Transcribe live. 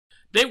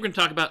Today we're going to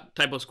talk about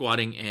typo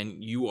squatting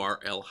and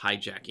URL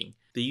hijacking.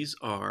 These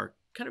are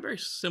kind of very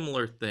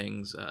similar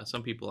things.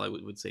 Some people I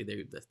would say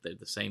they're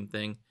the same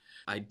thing.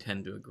 I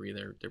tend to agree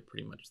they're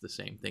pretty much the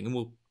same thing, and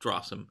we'll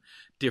draw some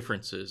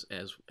differences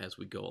as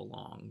we go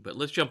along. But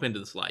let's jump into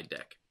the slide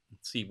deck and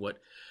see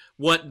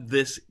what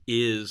this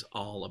is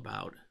all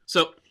about.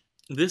 So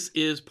this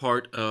is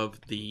part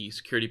of the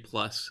Security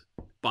Plus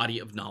body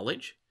of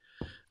knowledge.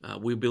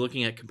 We'll be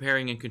looking at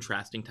comparing and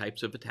contrasting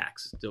types of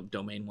attacks. So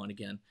domain 1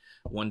 again,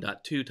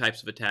 1.2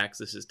 types of attacks.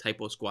 This is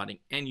typo squatting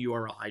and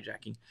URL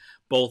hijacking,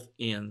 both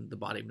in the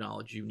body of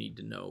knowledge you need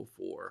to know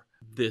for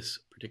this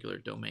particular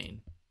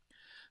domain.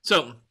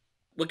 So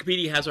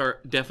Wikipedia has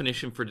our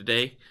definition for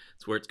today.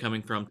 It's where it's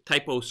coming from.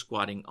 Typo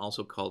squatting,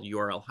 also called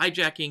URL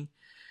hijacking,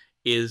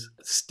 is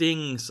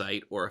sting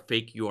site or a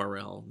fake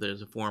URL that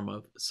is a form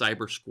of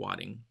cyber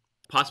squatting,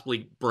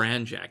 possibly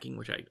brand jacking,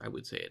 which I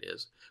would say it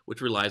is, which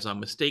relies on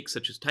mistakes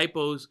such as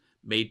typos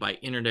made by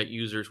internet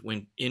users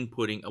when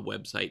inputting a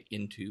website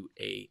into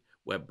a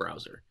web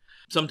browser.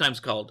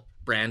 Sometimes called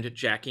brand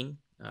jacking.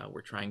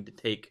 We're trying to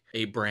take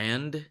a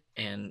brand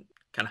and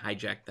kind of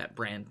hijack that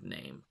brand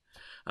name.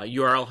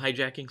 URL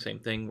hijacking, same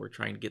thing. We're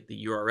trying to get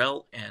the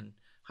URL and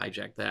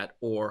hijack that,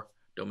 or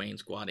domain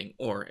squatting,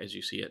 or as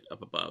you see it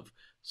up above,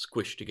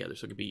 squished together.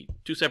 So it could be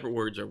two separate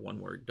words or one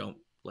word. Don't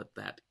let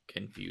that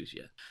confuse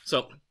you.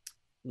 So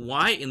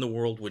why in the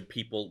world would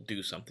people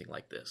do something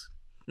like this?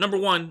 Number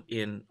one,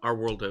 in our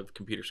world of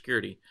computer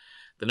security,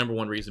 the number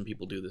one reason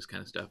people do this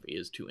kind of stuff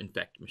is to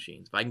infect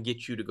machines. If I can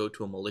get you to go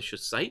to a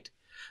malicious site,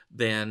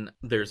 then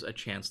there's a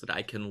chance that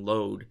I can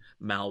load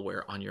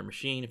malware on your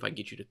machine. If I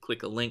get you to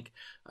click a link,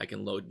 I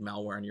can load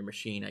malware on your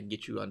machine. I can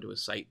get you onto a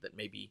site that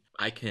maybe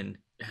I can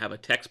have a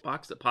text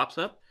box that pops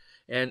up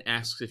and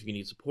asks if you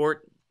need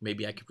support.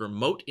 Maybe I could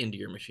remote into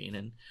your machine.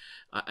 And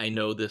I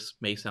know this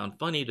may sound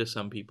funny to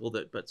some people,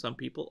 but some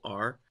people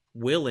are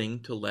willing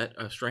to let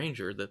a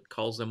stranger that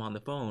calls them on the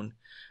phone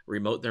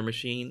remote their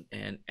machine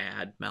and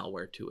add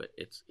malware to it.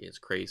 It's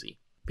crazy.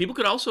 People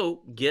could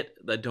also get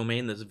a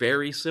domain that's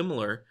very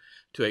similar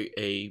to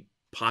a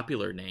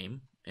popular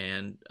name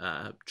and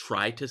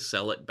try to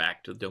sell it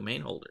back to the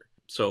domain holder.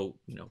 So,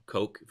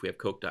 Coke, if we have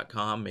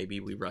Coke.com, maybe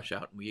we rush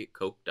out and we get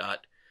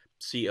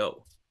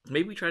Coke.co.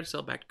 Maybe we try to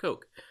sell back to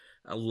Coke.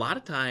 A lot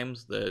of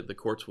times the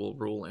courts will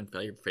rule in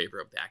favor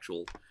of the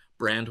actual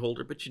brand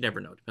holder, but you never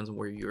know. It depends on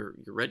where you're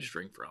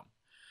registering from.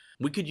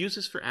 We could use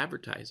this for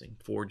advertising,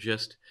 for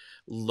just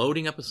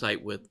loading up a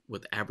site with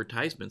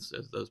advertisements,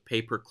 those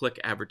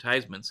pay-per-click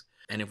advertisements.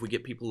 And if we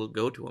get people to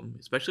go to them,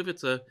 especially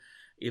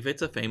if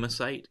it's a famous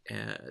site,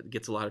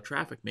 gets a lot of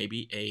traffic,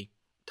 maybe a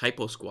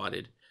typo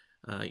squatted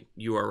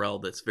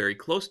URL that's very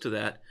close to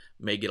that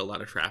may get a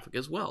lot of traffic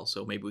as well.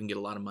 So maybe we can get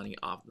a lot of money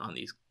off on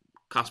these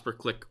cost per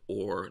click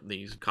or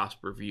these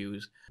cost per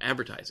views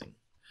advertising.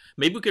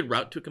 Maybe we could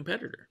route to a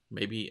competitor.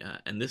 Maybe,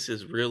 and this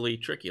is really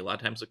tricky. A lot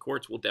of times the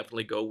courts will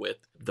definitely go with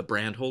the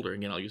brand holder.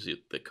 Again, I'll use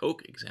the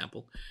Coke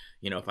example.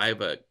 If I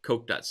have a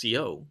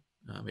Coke.co,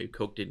 maybe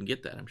Coke didn't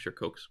get that. I'm sure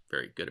Coke's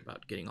very good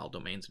about getting all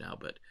domains now,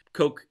 but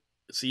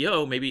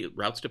Coke.co maybe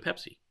routes to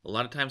Pepsi. A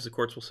lot of times the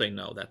courts will say,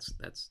 no,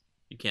 that's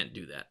you can't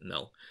do that. And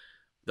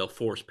they'll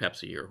force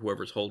Pepsi or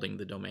whoever's holding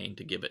the domain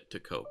to give it to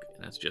Coke.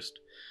 And that's just,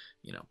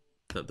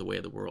 the way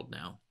of the world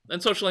now.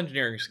 And social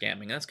engineering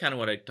scamming, that's kind of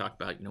what I talked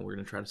about. We're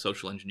going to try to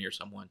social engineer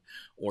someone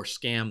or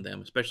scam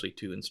them, especially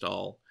to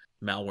install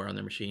malware on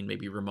their machine,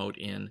 maybe remote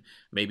in,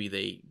 maybe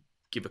they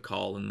give a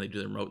call and they do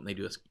the remote and they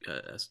do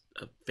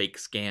a fake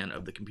scan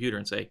of the computer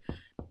and say,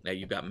 now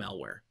you've got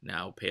malware.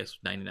 Now pay us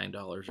 $99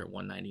 or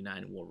 $199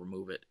 and we'll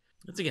remove it.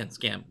 It's again,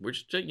 scam. We're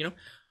just,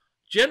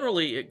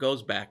 generally it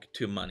goes back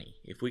to money.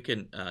 If we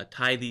can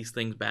tie these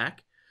things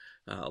back,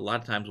 a lot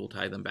of times we'll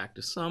tie them back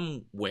to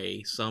some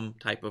way, some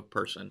type of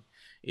person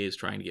is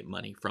trying to get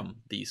money from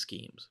these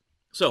schemes.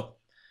 So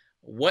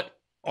what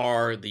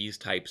are these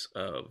types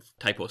of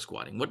typo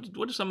squatting? What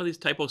do some of these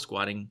typo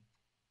squatting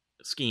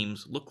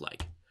schemes look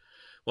like?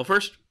 Well,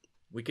 first,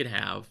 we could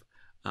have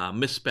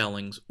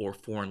misspellings or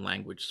foreign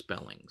language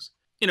spellings.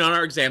 In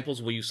our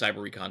examples, we'll use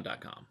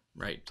Cyber-Recon.com,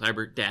 right?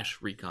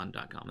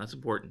 Cyber-Recon.com. That's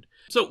important.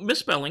 So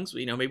misspellings,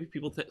 maybe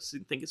people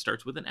think it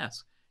starts with an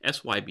S,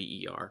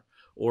 S-Y-B-E-R.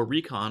 Or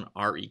recon,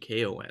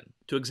 R-E-K-O-N.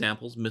 Two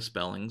examples,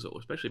 misspellings,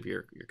 especially if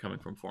you're coming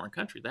from a foreign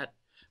country, that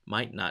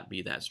might not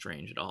be that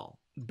strange at all.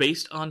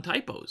 Based on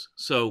typos.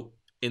 So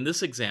in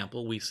this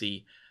example, we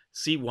see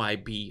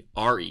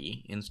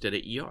C-Y-B-R-E instead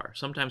of E-R.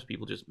 Sometimes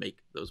people just make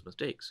those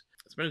mistakes.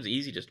 Sometimes it's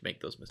easy just to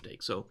make those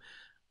mistakes. So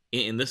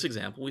in this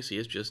example, we see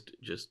it's just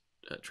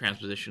a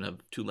transposition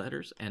of two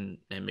letters, and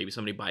maybe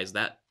somebody buys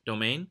that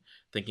domain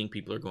thinking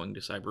people are going to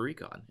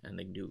Cyber-Recon, and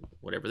they can do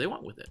whatever they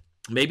want with it.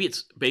 Maybe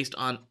it's based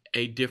on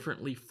a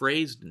differently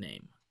phrased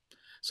name.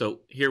 So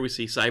here we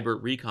see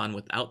Cyber-Recon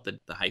without the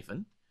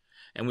hyphen.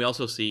 And we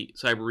also see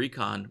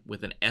Cyber-Recon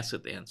with an S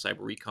at the end,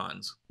 Cyber-Recons.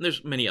 And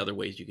there's many other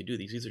ways you could do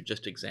these. These are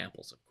just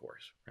examples, of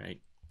course,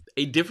 right?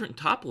 A different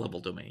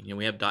top-level domain.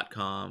 We have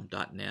 .com,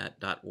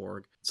 .net,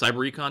 .org,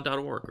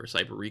 cyberrecon.org, or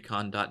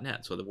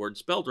cyberrecon.net. So the word's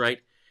spelled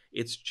right.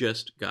 It's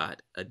just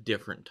got a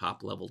different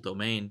top-level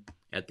domain.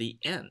 at the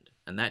end.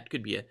 And that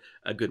could be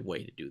a good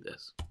way to do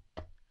this.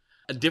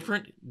 A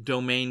different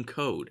domain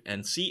code,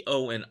 and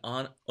CO and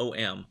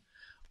OM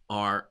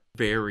are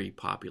very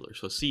popular.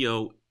 So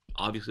CO,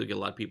 obviously, we get a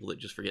lot of people that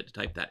just forget to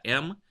type that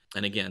M.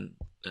 And again,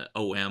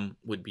 OM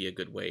would be a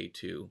good way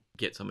to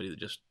get somebody that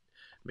just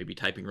maybe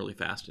typing really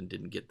fast and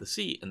didn't get the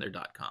C in their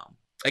 .com.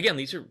 Again,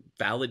 these are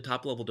valid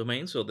top-level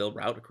domains, so they'll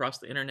route across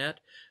the internet.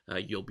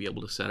 You'll be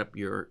able to set up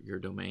your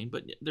domain,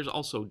 but there's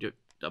also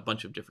a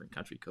bunch of different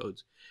country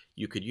codes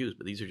you could use,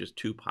 but these are just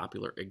two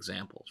popular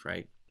examples,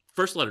 right?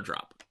 First letter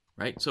drop,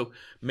 right? So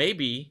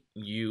maybe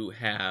you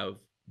have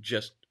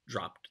just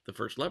dropped the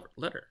first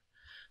letter.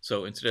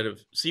 So instead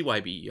of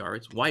CYBER,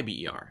 it's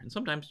YBER. And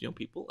sometimes,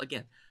 people,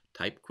 again,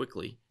 type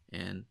quickly,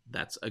 and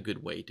that's a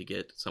good way to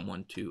get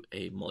someone to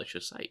a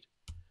malicious site.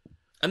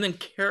 And then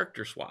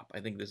character swap. I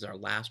think this is our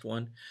last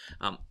one.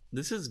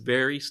 This is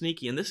very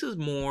sneaky, and this is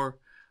more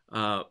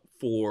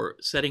for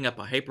setting up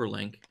a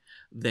hyperlink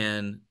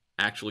than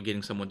actually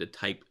getting someone to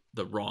type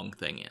the wrong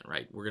thing in,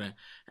 right? We're going to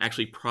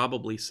actually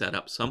probably set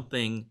up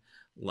something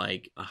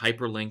like a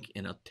hyperlink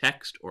in a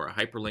text, or a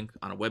hyperlink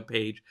on a web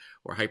page,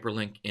 or a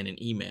hyperlink in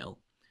an email.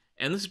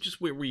 And this is just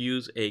where we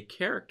use a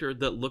character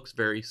that looks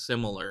very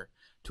similar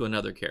to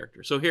another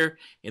character. So here,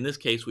 in this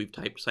case, we've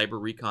typed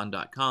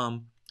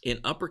cyber-recon.com in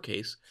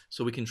uppercase,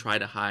 so we can try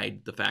to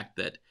hide the fact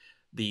that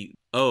the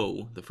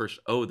O, the first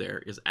O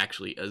there, is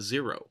actually a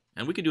 0.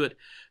 And we could do it,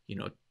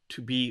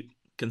 to be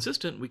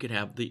consistent, we could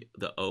have the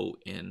O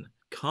in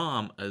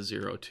com a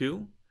 0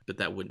 too, but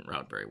that wouldn't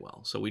route very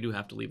well. So we do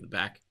have to leave the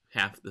back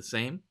half the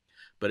same.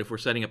 But if we're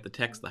setting up the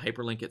text, the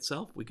hyperlink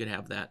itself, we could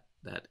have the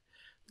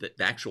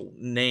actual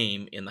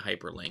name in the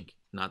hyperlink,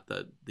 not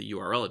the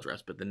URL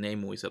address, but the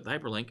name when we set the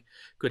hyperlink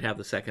could have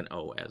the second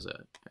O as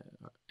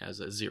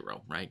a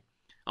 0, right?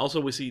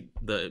 Also, we see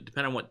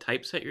depending on what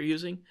typeset you're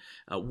using,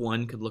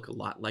 one could look a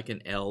lot like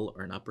an L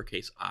or an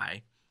uppercase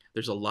I.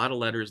 There's a lot of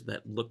letters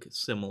that look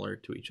similar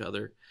to each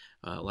other,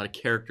 a lot of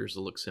characters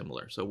that look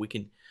similar. So we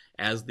can,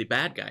 as the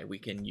bad guy, we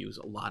can use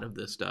a lot of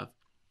this stuff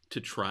to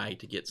try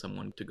to get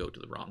someone to go to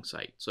the wrong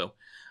site. So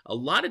a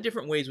lot of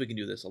different ways we can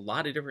do this, a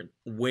lot of different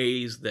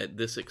ways that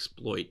this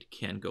exploit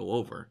can go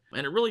over.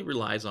 And it really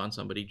relies on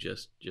somebody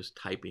just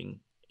typing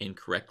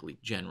incorrectly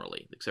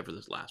generally, except for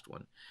this last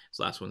one. This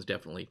last one's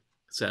definitely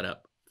set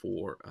up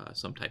for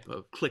some type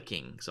of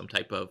clicking, some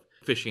type of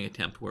phishing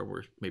attempt where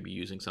we're maybe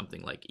using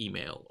something like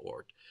email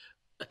or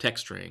a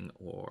text string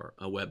or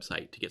a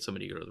website to get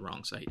somebody to go to the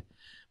wrong site.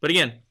 But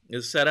again,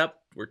 it's set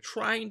up. We're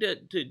trying to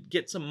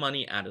get some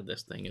money out of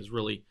this thing is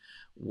really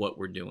what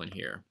we're doing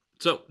here.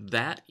 So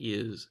that's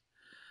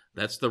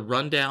the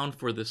rundown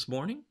for this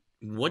morning.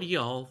 What do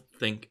y'all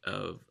think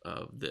of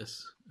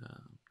this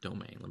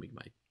domain? What do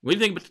you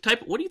think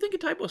about what do you think of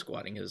typo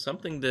squatting? Is it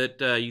something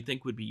that you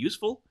think would be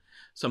useful?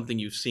 Something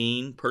you've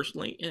seen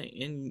personally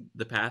in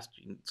the past,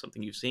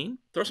 something you've seen?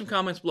 Throw some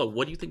comments below.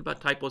 What do you think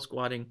about typo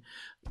squatting,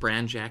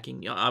 brand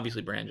jacking?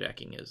 Obviously, brand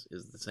jacking is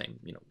the same.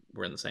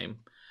 We're in the same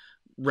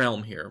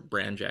realm here.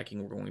 Brand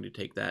jacking, we're going to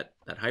take that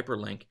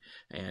hyperlink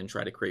and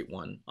try to create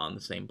one on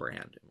the same brand.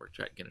 And we're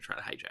going to try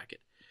to hijack it.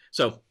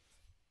 So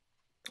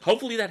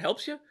hopefully that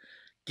helps you,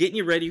 getting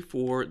you ready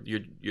for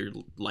your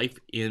life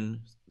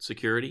in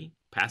security,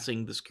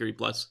 passing the Security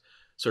Plus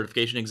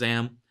certification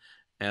exam.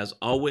 As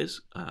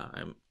always,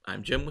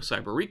 I'm Jim with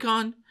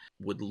Cyber-Recon.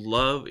 Would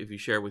love if you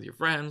share with your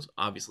friends.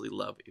 Obviously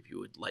love if you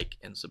would like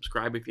and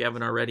subscribe if you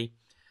haven't already.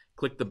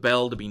 Click the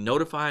bell to be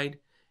notified,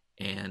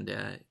 and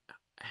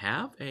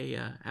have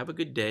a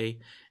good day,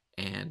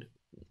 and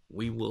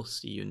we will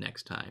see you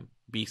next time.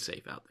 Be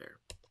safe out there.